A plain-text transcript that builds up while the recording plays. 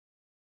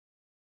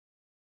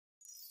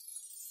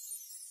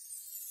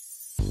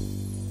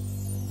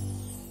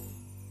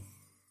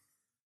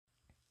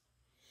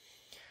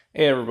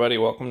Hey everybody,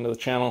 welcome to the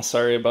channel.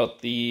 Sorry about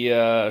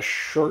the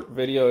short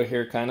video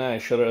here, I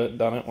should have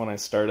done it when I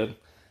started.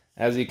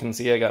 As you can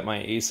see, I got my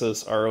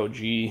Asus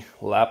ROG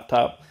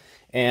laptop,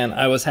 and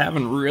I was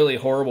having really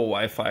horrible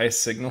Wi-Fi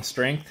signal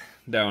strength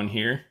down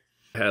here.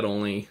 I had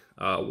only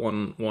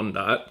one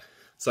dot,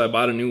 so I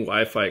bought a new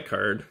Wi-Fi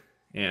card,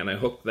 and I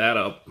hooked that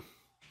up.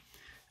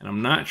 And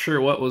I'm not sure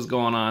what was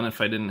going on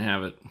if I didn't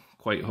have it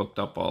quite hooked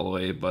up all the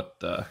way,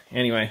 but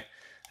anyway,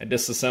 I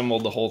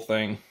disassembled the whole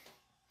thing.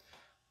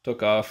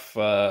 Took off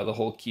the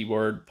whole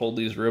keyboard, pulled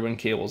these ribbon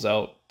cables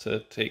out to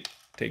take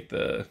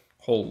the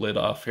whole lid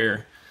off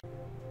here.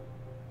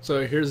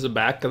 So here's the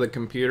back of the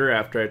computer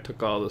after I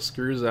took all the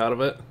screws out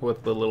of it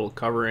with the little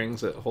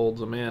coverings that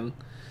holds them in.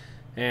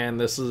 And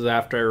this is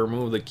after I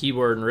removed the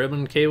keyboard and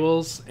ribbon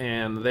cables,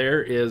 and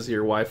there is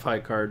your Wi-Fi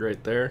card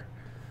right there.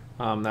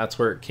 That's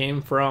where it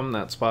came from,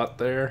 that spot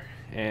there.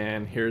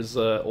 And here's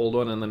the old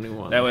one and the new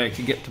one. That way I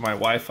could get to my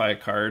Wi-Fi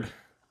card,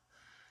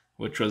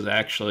 which was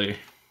actually...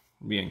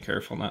 being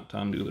careful not to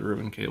undo the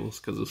ribbon cables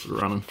because this is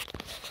running.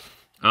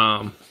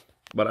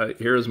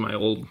 Here's my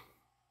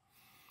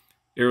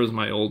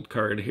old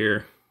card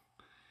here,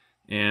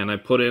 and I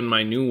put in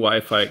my new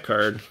Wi-Fi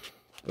card,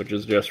 which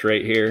is just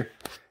right here.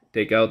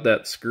 Take out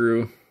that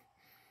screw,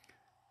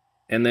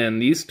 and then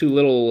these two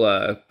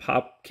little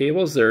pop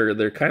cables,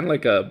 they're kind of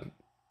like a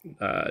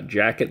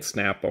jacket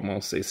snap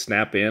almost. They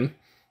snap in.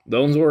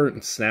 Those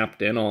weren't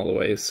snapped in all the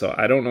way, so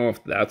I don't know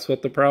if that's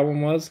what the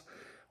problem was,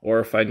 or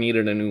if I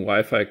needed a new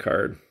Wi-Fi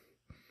card.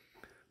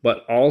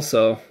 But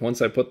also, once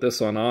I put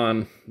this one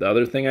on, the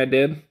other thing I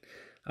did,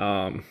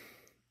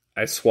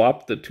 I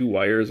swapped the two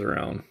wires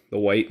around, the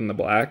white and the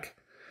black.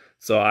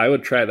 So I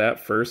would try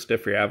that first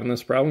if you're having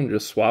this problem.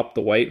 Just swap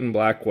the white and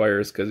black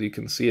wires, because you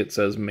can see it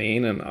says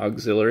main and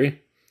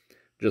auxiliary.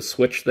 Just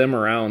switch them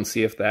around,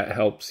 see if that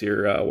helps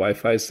your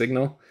Wi-Fi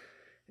signal.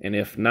 And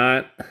if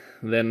not,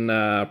 then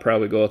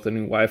probably go with a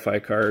new Wi-Fi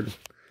card.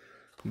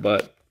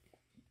 But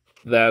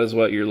that is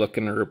what you're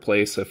looking to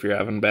replace if you're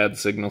having bad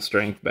signal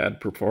strength,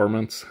 bad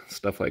performance,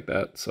 stuff like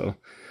that. So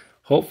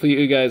hopefully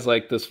you guys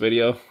like this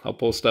video. I'll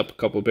post up a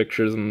couple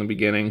pictures in the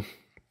beginning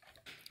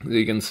so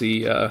you can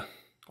see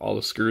all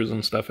the screws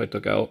and stuff I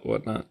took out,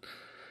 whatnot.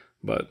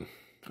 But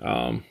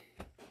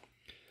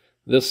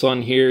this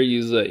one here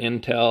uses an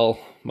Intel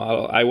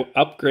model. I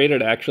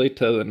upgraded actually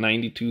to the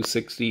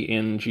 9260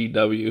 in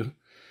GW,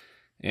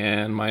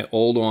 and my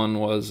old one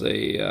was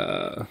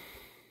a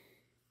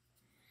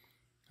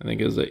I think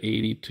it was an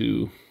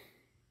 82.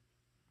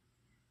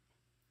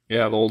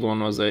 Yeah, the old one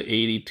was a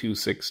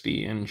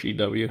 8260 in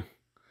GW.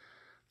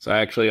 So I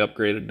actually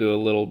upgraded to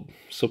a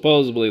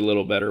supposedly a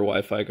little better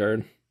Wi-Fi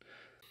card.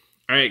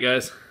 Alright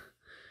guys,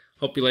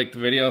 hope you liked the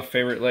video.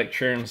 Favorite, like,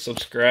 share, and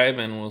subscribe,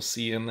 and we'll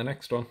see you in the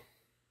next one.